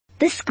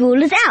The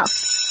school is out,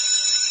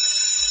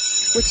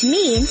 which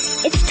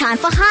means it's time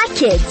for Hi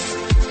Kids.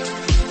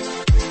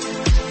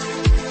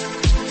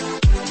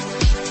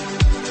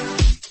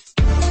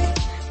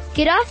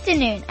 Good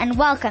afternoon and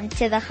welcome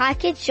to the Hi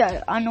Kids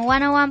show on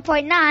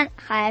 101.9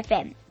 Hi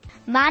FM.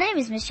 My name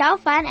is Michelle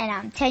Fan and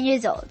I'm 10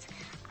 years old.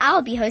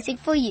 I'll be hosting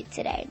for you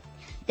today.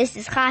 This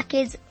is Hi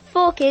Kids,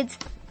 for kids,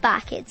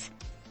 by kids.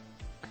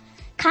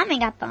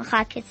 Coming up on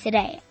Hi Kids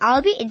today,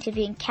 I'll be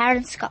interviewing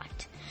Karin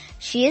Scott.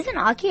 She is an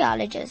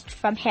archaeologist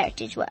from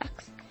Heritage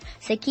Works.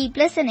 So keep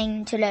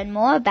listening to learn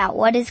more about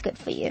what is good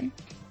for you.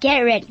 Get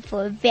ready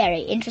for a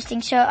very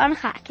interesting show on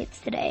Hi Kids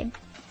today.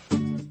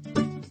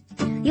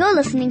 You're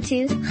listening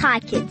to Hi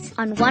Kids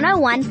on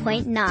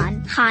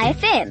 101.9 Hi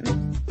FM.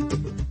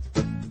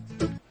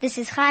 This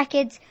is Hi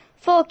Kids,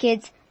 for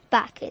kids,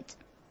 by kids.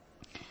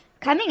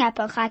 Coming up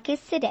on Hi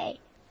Kids today.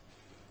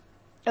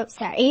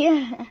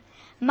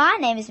 My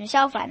name is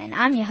Michelle Fan and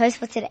I'm your host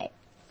for today.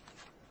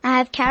 I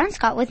have Karin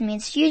Scott with me in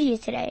studio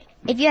today.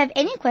 If you have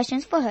any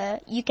questions for her,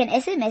 you can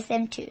SMS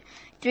them to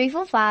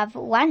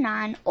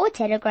 34519 or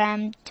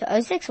Telegram to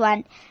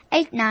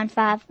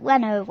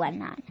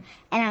 061-895-1019.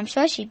 And I'm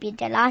sure she'd be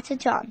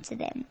delighted to answer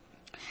them.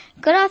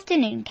 Good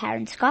afternoon,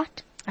 Karin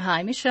Scott.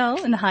 Hi,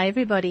 Michelle, and hi,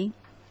 everybody.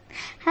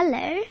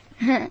 Hello.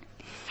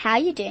 How are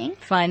you doing?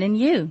 Fine, and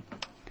you?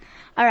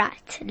 All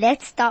right,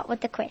 let's start with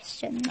the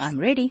questions. I'm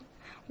ready.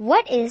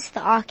 What is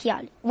an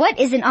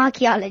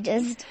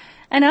archaeologist?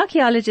 An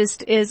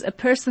archaeologist is a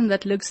person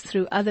that looks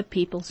through other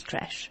people's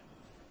trash.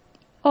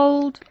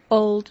 Old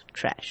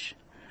trash.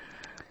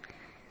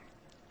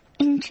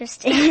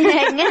 Interesting.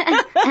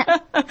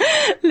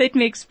 Let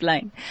me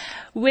explain.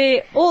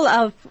 We're all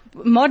our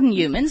modern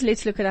humans,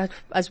 let's look at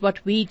as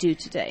what we do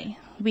today.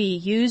 We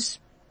use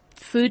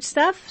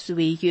foodstuffs,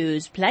 we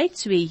use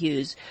plates, we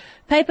use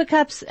paper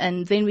cups,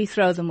 and then we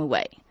throw them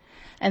away.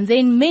 And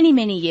then many,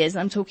 many years,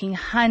 I'm talking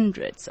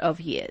hundreds of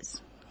years,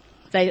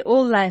 they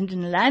all land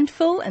in a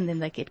landfill and then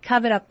they get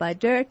covered up by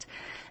dirt.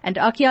 And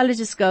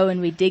archaeologists go and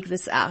we dig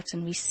this out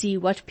and we see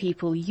what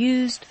people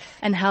used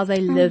and how they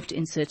lived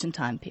in certain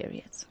time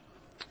periods.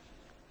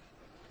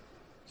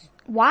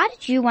 Why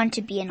did you want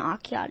to be an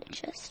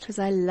archaeologist? Because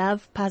I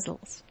love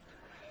puzzles.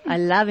 I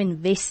love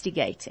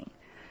investigating.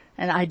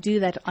 And I do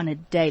that on a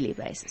daily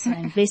basis. I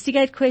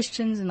investigate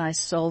questions and I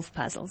solve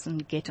puzzles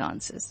and get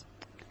answers.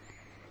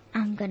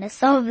 I'm going to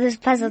solve this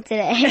puzzle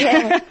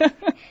today.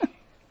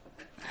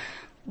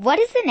 What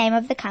is the name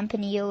of the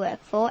company you work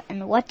for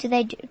and what do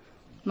they do?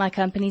 My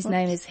company's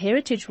name is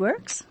Heritage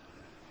Works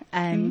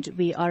and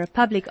we are a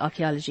public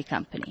archaeology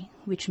company,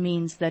 which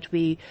means that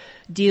we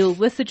deal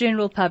with the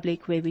general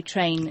public where we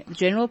train the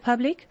general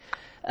public.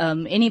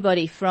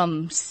 Anybody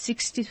from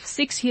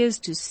 66 years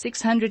to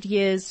 600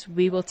 years,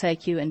 we will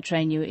take you and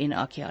train you in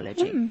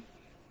archaeology.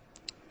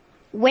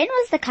 When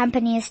was the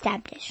company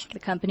established? The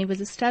company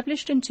was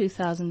established in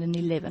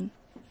 2011.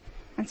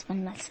 That's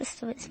when my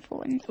sister was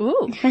born.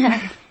 Ooh.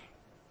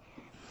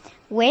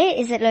 Where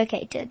is it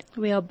located?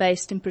 We are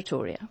based in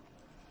Pretoria.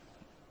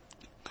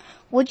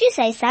 Would you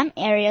say some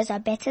areas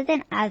are better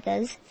than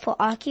others for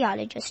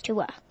archaeologists to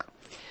work?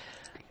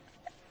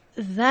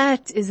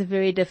 That is a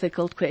very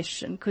difficult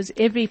question because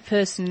every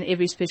person,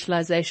 every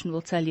specialization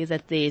will tell you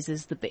that theirs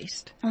is the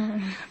best.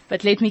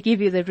 But let me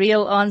give you the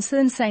real answer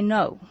and say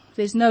no.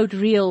 There's no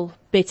real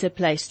better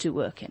place to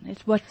work in.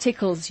 It's what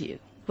tickles you,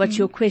 what's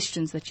your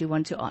questions that you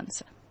want to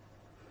answer.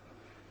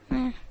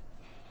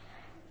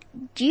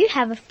 Do you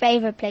have a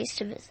favorite place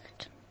to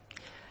visit?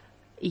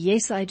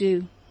 Yes, I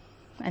do.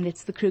 And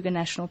it's the Kruger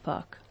National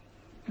Park.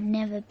 I've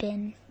never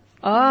been.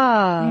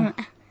 When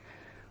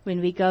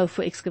we go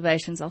for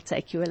excavations, I'll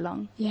take you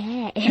along.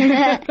 Yeah.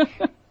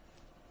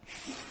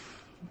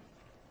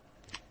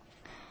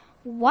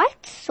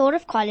 What sort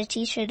of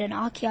quality should an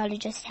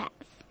archaeologist have?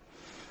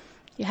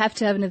 You have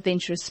to have an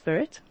adventurous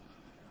spirit.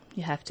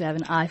 You have to have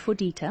an eye for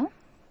detail.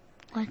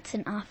 What's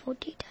an eye for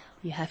detail?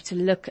 You have to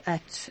look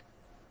at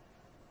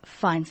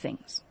fine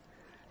things,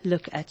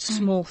 look at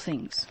small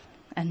things,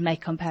 and make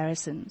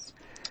comparisons.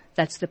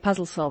 That's the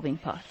puzzle-solving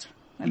part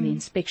and the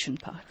inspection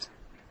part.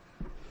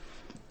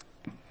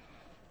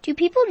 Do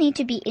people need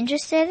to be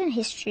interested in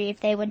history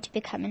if they want to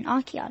become an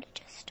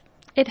archaeologist?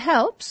 It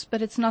helps,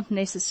 but it's not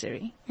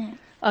necessary.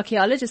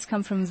 Archaeologists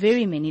come from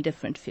very many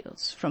different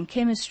fields, from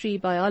chemistry,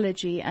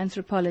 biology,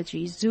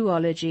 anthropology,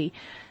 zoology,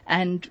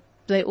 and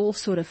they all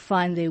sort of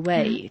find their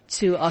way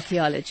to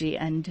archaeology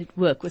and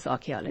work with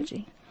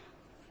archaeology.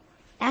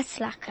 That's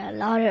like a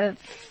lot of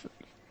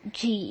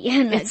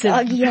archaeology. It's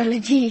a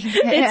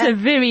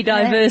very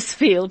diverse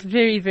field,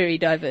 very, very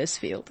diverse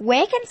field.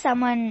 Where can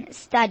someone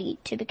study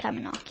to become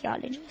an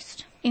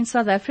archaeologist? In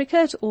South Africa,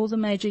 at all the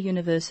major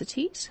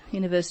universities,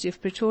 University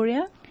of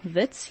Pretoria,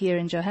 WITS here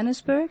in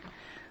Johannesburg,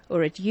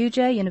 or at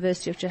UJ,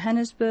 University of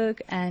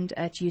Johannesburg, and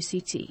at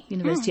UCT,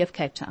 University of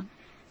Cape Town.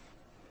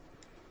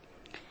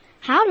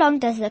 How long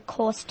does the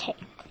course take?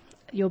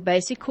 Your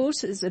basic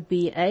course is a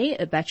BA,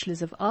 a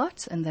Bachelor's of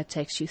Arts, and that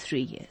takes you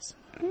 3 years.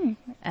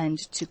 And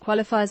to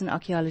qualify as an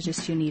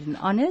archaeologist, you need an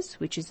honours,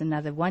 which is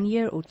another 1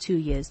 year or 2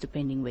 years,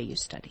 depending where you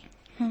study.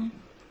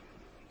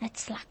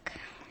 It's like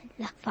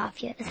 5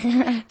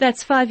 years.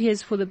 That's 5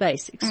 years for the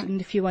basics. And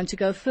if you want to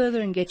go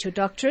further and get your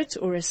doctorate,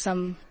 or as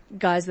some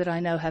guys that I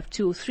know have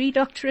 2 or 3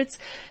 doctorates,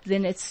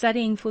 then it's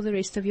studying for the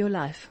rest of your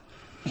life.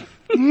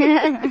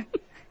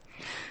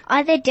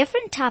 Are there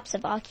different types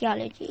of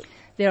archaeology?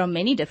 There are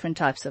many different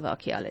types of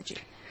archaeology.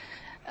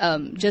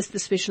 Just the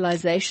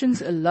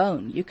specializations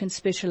alone. You can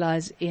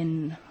specialize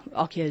in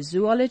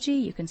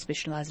archaeozoology. You can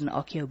specialize in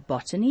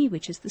archaeobotany,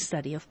 which is the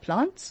study of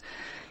plants.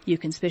 You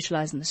can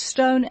specialize in the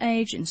Stone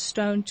Age, in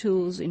stone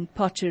tools, in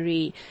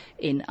pottery,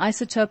 in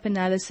isotope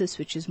analysis,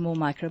 which is more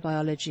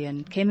microbiology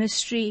and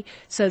chemistry.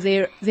 So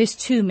there's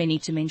too many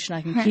to mention.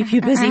 I can keep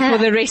you busy for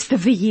the rest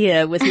of the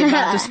year with the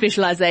amount of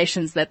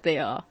specializations that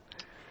there are.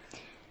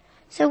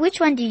 So which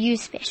one do you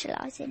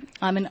specialize in?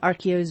 I'm an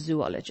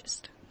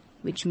archaeozoologist,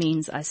 which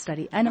means I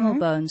study animal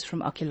bones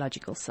from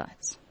archaeological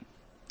sites.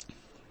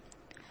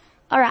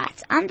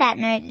 Alright, on that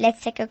note,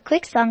 let's take a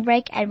quick song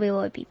break and we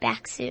will be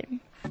back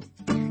soon.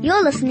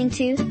 You're listening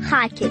to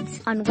Hi Kids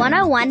on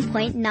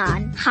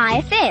 101.9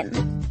 Hi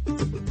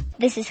FM.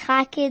 This is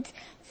Hi Kids,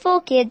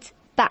 for kids,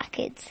 by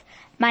kids.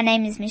 My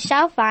name is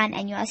Michelle Fine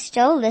and you are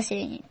still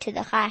listening to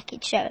the Hi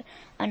Kids show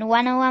on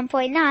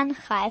 101.9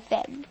 Hi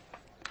FM.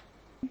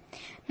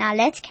 Now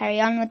let's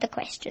carry on with the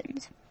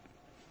questions.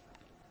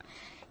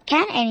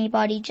 Can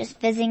anybody just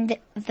visit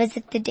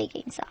the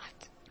digging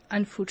site?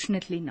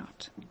 Unfortunately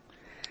not.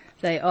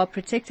 They are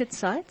protected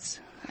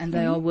sites and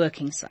they are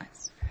working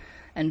sites.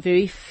 And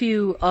very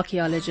few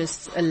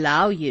archaeologists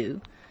allow you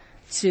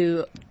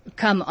to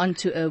come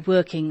onto a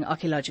working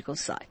archaeological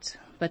site.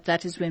 But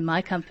that is where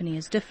my company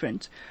is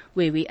different,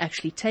 where we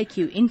actually take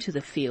you into the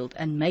field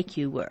and make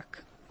you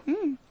work.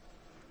 Do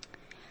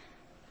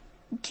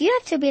you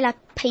have to be like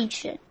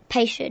patient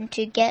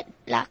to get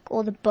like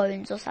all the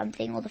bones or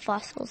something or the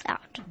fossils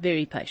out?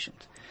 Very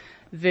patient,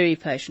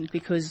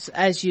 because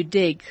as you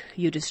dig,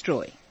 you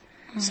destroy.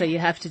 So you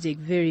have to dig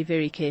very,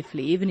 very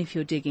carefully, even if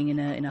you're digging in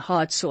a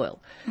hard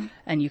soil,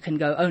 and you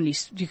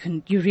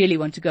really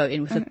want to go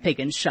in with a pig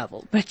and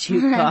shovel, but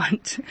you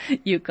can't.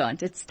 You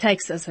can't. It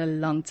takes us a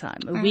long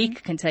time. A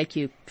week can take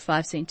you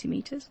 5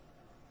 centimeters.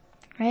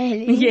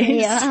 Really?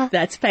 Yes, Yeah.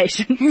 that's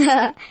patience.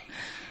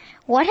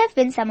 What have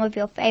been some of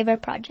your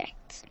favorite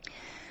projects?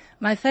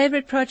 My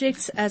favorite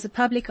projects as a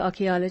public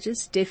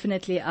archaeologist,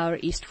 definitely our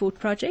East Fort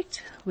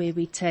project, where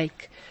we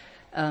take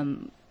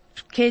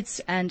kids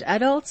and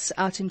adults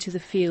out into the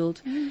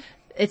field.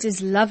 It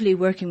is lovely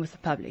working with the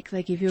public.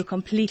 They give you a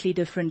completely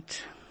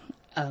different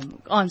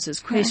answers,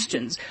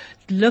 questions,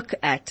 look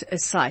at a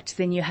site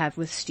than you have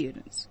with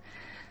students.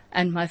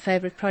 And my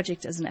favorite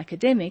project as an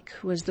academic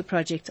was the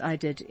project I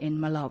did in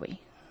Malawi.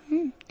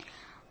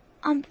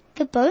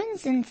 The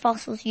bones and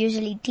fossils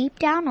usually deep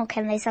down, or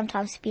can they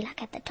sometimes be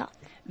like at the top?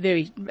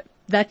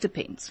 That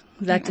depends.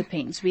 That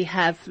depends. We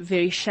have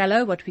very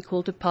shallow, what we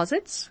call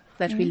deposits,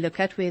 that we look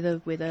at where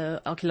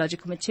the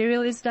archaeological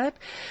material is dug.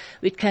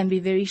 It can be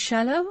very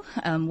shallow,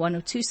 1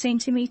 or 2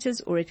 centimeters,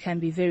 or it can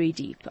be very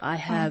deep. I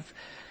have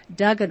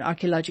dug on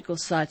archaeological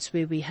sites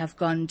where we have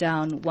gone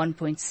down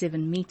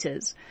 1.7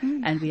 meters,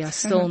 and we are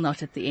still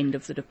not at the end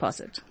of the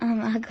deposit. Oh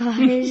my gosh,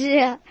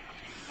 yeah.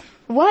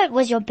 What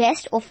was your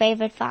best or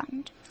favorite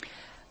find?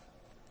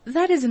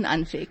 That is an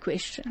unfair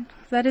question.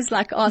 That is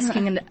like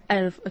asking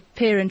a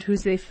parent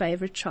who's their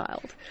favorite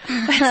child.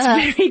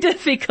 That's very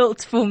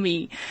difficult for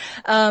me.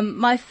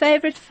 My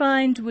favorite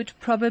find would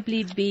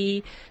probably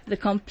be the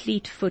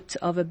complete foot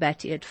of a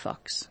bat-eared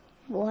fox.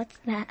 What's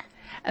that?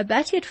 A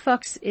bat-eared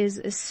fox is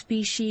a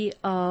species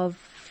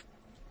of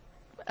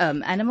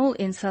animal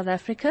in South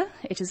Africa.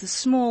 It is a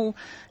small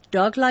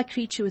dog-like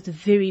creature with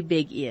very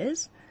big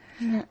ears.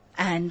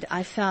 And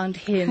I found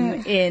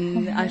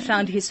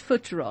his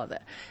foot rather,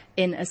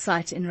 in a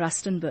site in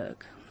Rustenburg,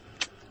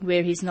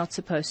 where he's not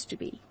supposed to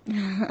be,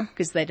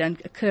 because they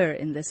don't occur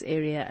in this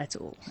area at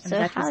all. And So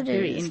that how was did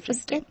very you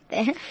interesting.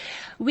 get there?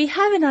 We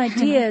have an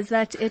idea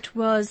that it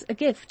was a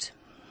gift.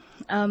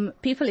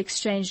 People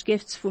exchanged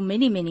gifts for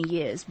many, many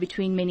years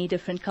between many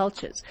different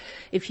cultures.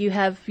 If you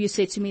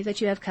said to me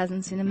that you have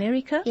cousins in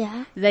America,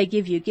 Yeah. they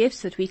give you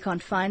gifts that we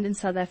can't find in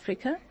South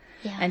Africa.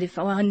 Yeah. And if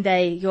one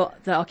day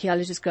the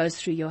archaeologist goes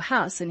through your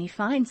house and he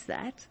finds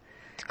that,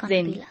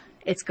 then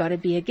it's got to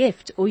be a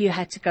gift. Or you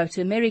had to go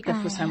to America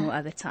for some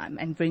other time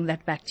and bring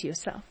that back to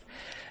yourself.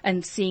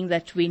 And seeing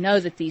that we know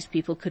that these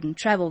people couldn't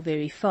travel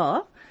very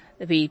far,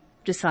 we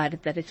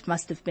decided that it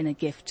must have been a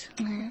gift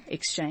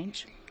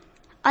exchange.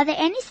 Are there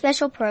any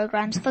special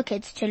programs for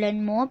kids to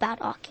learn more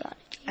about archaeology?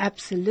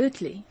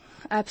 Absolutely.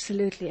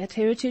 Absolutely. At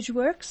Heritage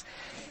Works,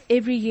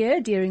 every year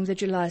during the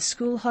July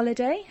school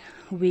holiday,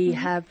 we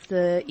have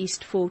the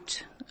East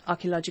Fort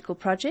Archaeological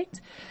Project,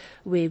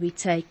 where we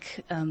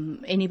take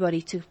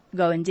anybody to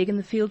go and dig in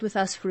the field with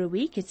us for a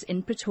week. It's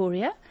in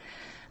Pretoria.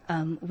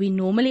 We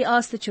normally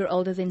ask that you're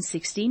older than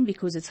 16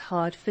 because it's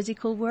hard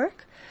physical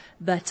work.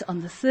 But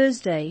on the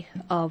Thursday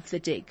of the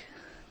dig,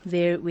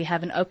 there we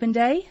have an open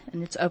day,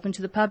 and it's open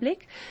to the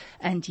public,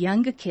 and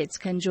younger kids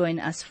can join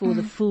us for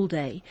the full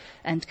day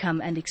and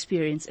come and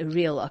experience a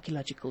real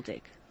archaeological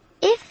dig.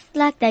 If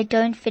they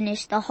don't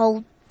finish the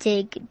whole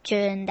dig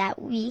during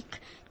that week,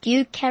 do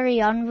you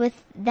carry on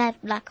with that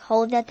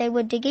hole that they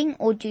were digging,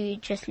 or do you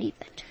just leave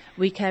it?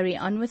 We carry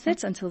on with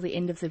it until the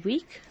end of the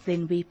week.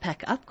 Then we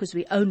pack up because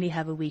we only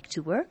have a week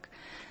to work,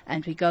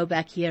 and we go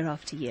back year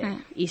after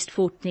year. East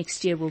Fort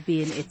next year will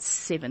be in its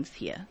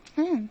 7th year.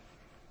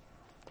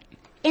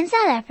 In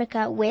South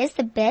Africa, where's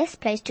the best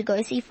place to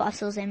go see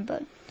fossils and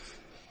bones?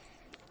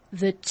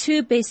 The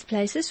 2 best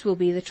places will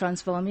be the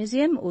Transvaal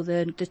Museum or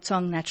the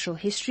Tong Natural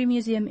History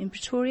Museum in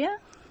Pretoria,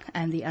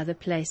 and the other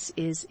place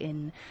is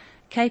in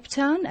Cape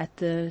Town at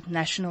the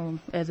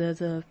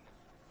the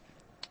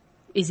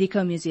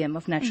Iziko Museum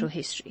of Natural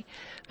History.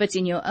 But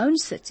in your own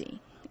city,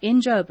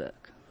 in Joburg,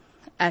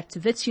 at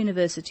Wits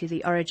University,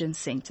 the Origin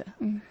Center,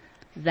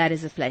 that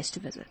is a place to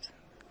visit.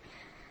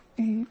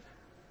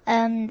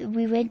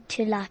 We went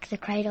to the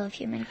Cradle of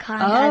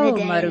Humankind the other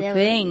day.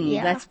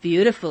 Marupeng. That's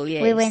beautiful,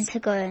 yes. We went to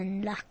go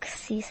and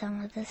see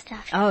some of the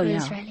stuff. It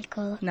was really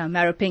cool. No,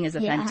 Marupeng is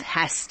a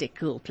fantastic,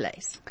 cool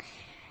place.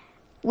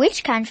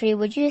 Which country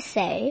would you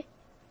say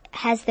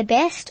has the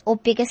best or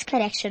biggest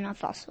collection of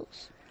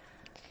fossils?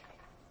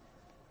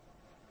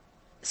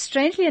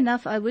 Strangely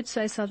enough, I would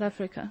say South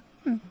Africa.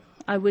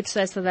 I would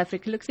say South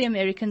Africa. Look, the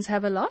Americans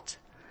have a lot,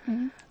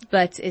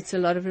 but it's a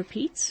lot of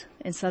repeats.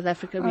 In South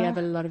Africa, we have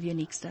a lot of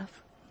unique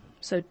stuff.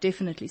 So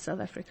definitely South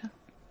Africa.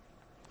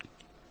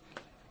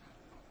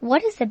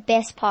 What is the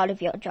best part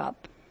of your job?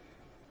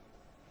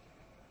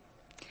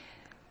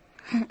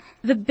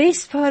 The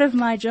best part of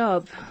my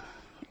job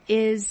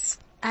is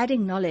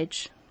adding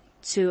knowledge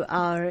to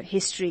our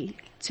history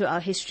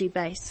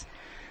base.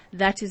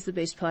 That is the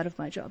best part of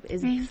my job,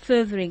 is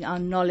furthering our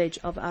knowledge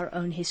of our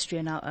own history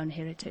and our own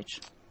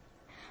heritage.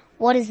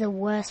 What is the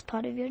worst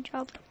part of your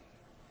job?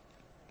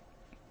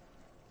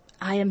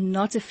 I am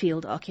not a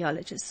field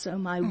archaeologist, so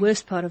my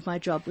worst part of my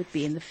job would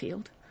be in the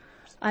field.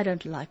 I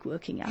don't like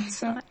working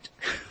outside.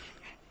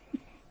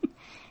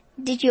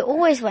 Did you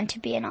always want to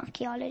be an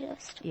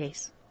archaeologist?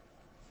 Yes.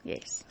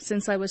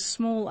 Since I was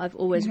small, I've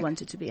always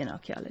wanted to be an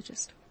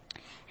archaeologist.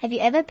 Have you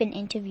ever been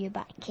interviewed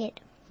by a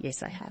kid?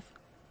 Yes, I have.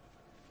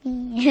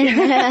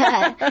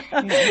 No,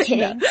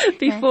 kidding. No,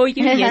 before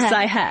you, yes,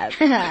 I have.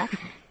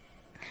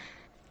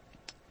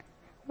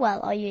 Well,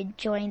 are you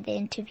enjoying the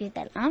interview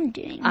that I'm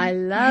doing? I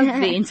love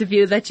the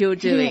interview that you're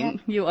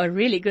doing. You are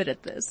really good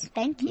at this.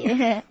 Thank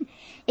you.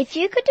 If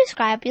you could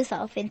describe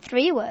yourself in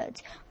 3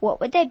 words, what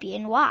would they be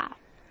and why?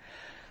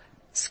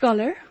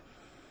 Scholar,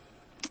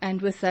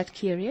 and with that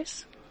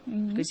curious,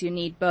 because you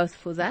need both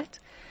for that.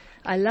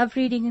 I love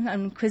reading and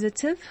I'm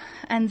inquisitive.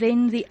 And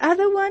then the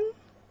other one,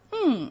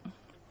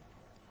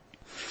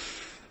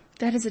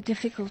 that is a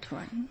difficult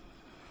one.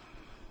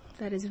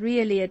 That is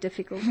really a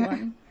difficult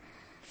one.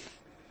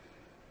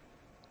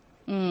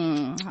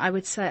 I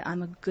would say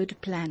I'm a good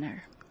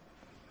planner.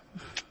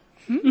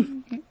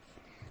 2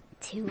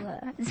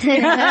 words.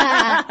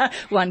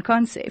 One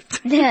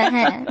concept.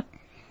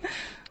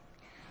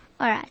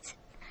 Alright.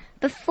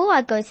 Before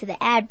I go to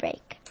the ad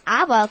break,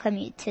 I welcome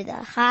you to the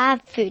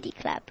Hive Foodie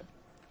Club.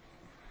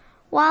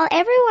 While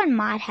everyone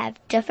might have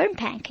different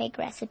pancake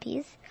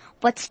recipes,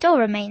 what still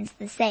remains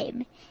the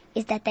same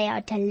is that they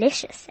are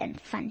delicious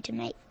and fun to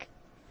make.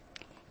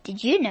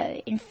 Did you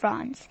know in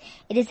France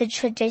it is a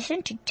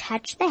tradition to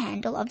touch the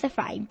handle of the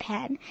frying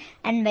pan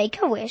and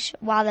make a wish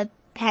while the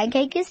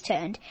pancake is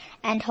turned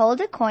and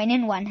hold a coin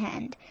in one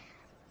hand?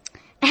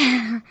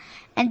 And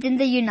in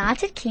the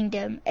United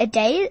Kingdom, a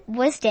day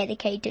was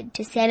dedicated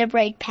to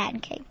celebrate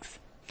pancakes.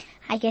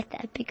 I get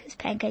that because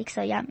pancakes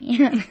are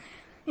yummy.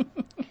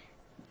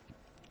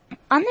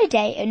 On the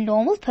day, a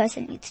normal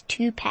person eats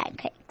 2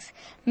 pancakes,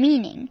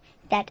 meaning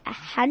that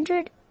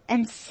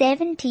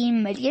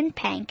 117 million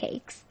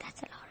pancakes,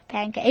 that's a lot of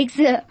pancakes,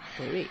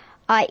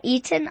 are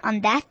eaten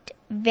on that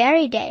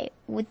very day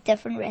with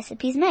different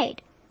recipes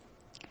made.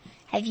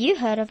 Have you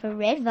heard of a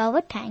red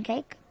velvet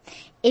pancake?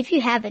 If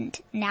you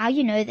haven't, now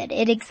you know that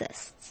it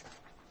exists.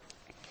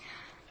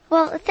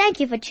 Well, thank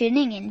you for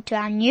tuning in to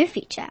our new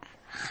feature,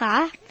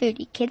 Ha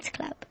Foodie Kids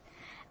Club.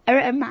 A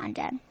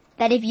reminder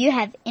that if you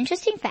have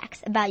interesting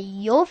facts about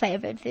your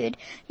favorite food,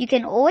 you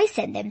can always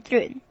send them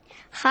through.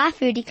 Ha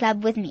Foodie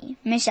Club with me,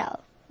 Michelle.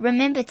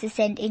 Remember to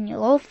send in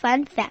your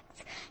fun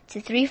facts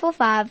to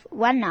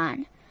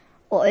 34519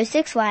 or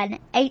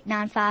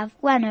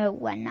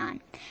 061-895-1019,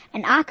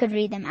 and I could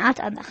read them out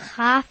on the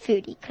Ha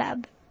Foodie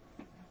Club.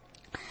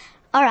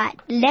 Alright,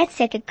 let's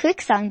take a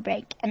quick song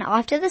break, and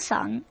after the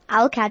song,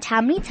 I'll count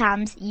how many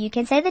times you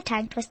can say the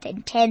tongue twist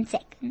in 10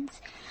 seconds.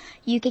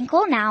 You can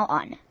call now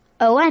on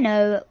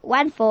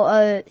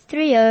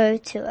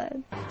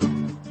 010-140-3020.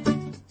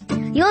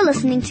 You're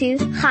listening to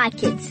Hi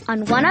Kids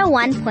on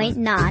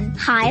 101.9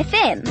 Hi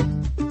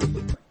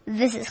FM.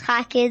 This is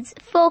Hi Kids,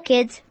 for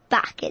kids,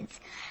 by kids.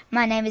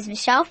 My name is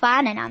Michelle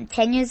Fine and I'm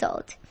 10 years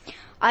old.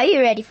 Are you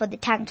ready for the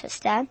tongue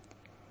twister?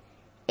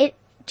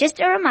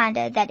 Just a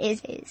reminder that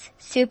it is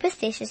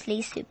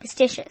superstitiously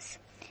superstitious.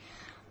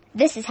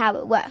 This is how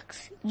it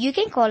works. You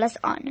can call us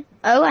on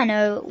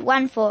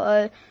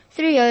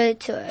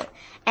 010-140-3020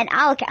 and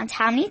I'll count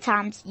how many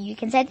times you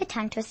can say the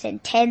tongue twister in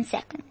 10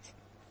 seconds.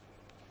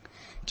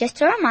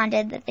 Just a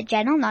reminder that the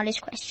general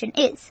knowledge question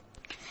is,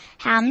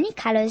 how many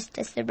colors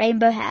does the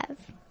rainbow have?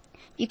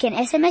 You can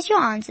SMS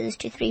your answers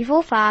to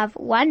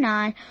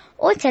 34519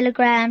 or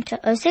telegram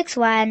to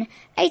 061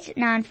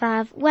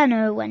 895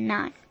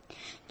 1019.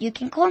 You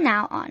can call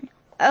now on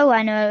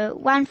 010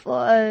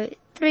 140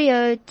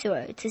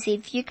 3020 to see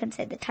if you can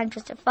say the tongue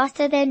twister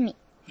faster than me.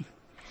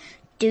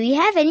 Do we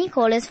have any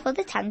callers for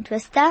the tongue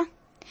twister?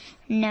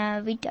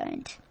 No, we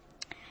don't.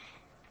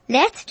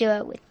 Let's do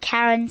it with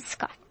Karin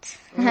Scott.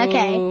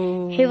 Okay,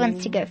 who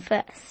wants to go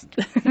first?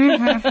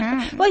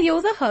 Well,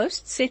 you're the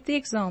host. Set the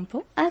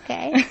example.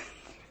 Okay.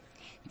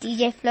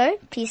 DJ Flo,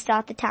 please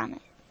start the timer.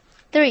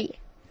 3,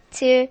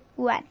 2,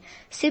 1.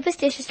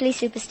 Superstitiously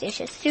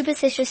superstitious.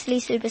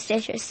 Superstitiously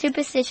superstitious.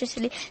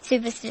 Superstitiously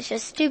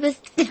superstitious.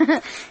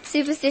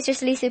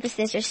 Superstitiously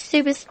superstitious.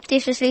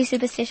 Superstitiously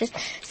superstitious.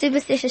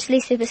 Superstitiously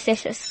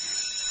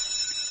superstitious.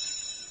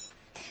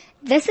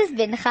 This has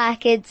been Hi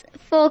Kids,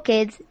 for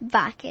kids,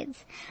 by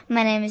kids.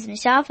 My name is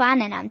Michelle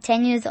Fan and I'm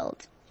 10 years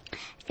old.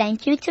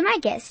 Thank you to my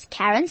guest,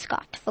 Karin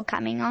Scott, for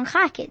coming on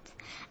Hi Kids.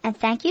 And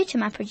thank you to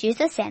my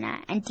producer, Senna,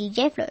 and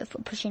DJ Flo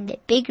for pushing their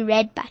big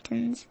red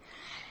buttons.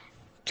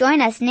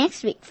 Join us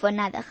next week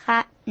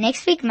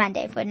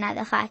Monday for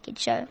another Hi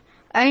Kids show,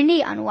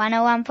 only on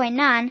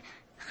 101.9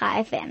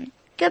 Hi FM.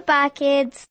 Goodbye, kids.